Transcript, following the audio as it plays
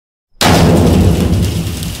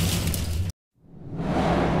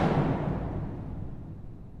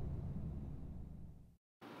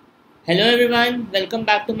Hello everyone, welcome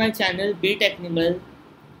back to my channel Be Technical.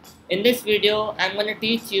 In this video, I'm going to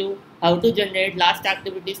teach you how to generate last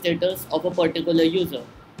activity status of a particular user.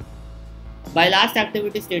 By last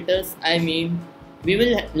activity status, I mean we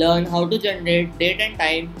will learn how to generate date and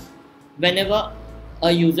time whenever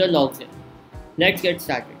a user logs in. Let's get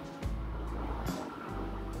started.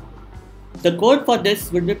 The code for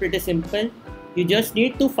this would be pretty simple. You just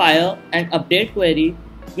need to fire an update query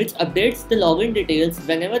which updates the login details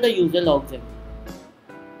whenever the user logs in.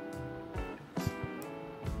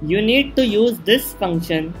 You need to use this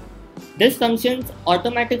function. This function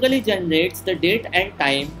automatically generates the date and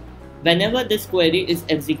time whenever this query is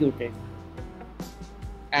executed.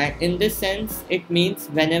 And in this sense, it means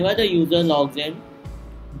whenever the user logs in,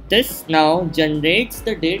 this now generates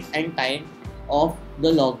the date and time of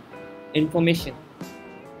the log information.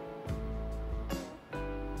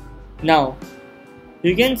 Now,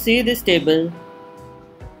 you can see this table.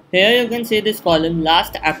 Here you can see this column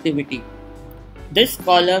last activity. This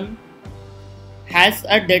column has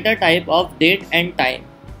a data type of date and time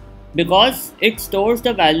because it stores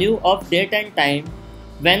the value of date and time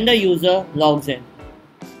when the user logs in.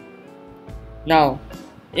 Now,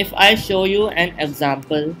 if I show you an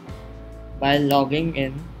example by logging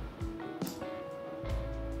in,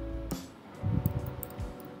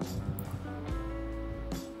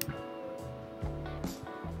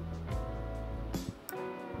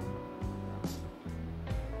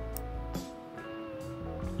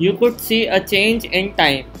 you could see a change in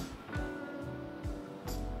time.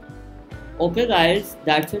 Okay guys,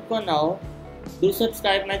 that's it for now. Do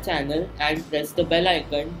subscribe my channel and press the bell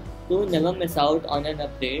icon to never miss out on an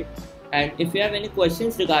update. And if you have any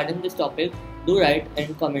questions regarding this topic, do write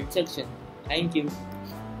in comment section. Thank you.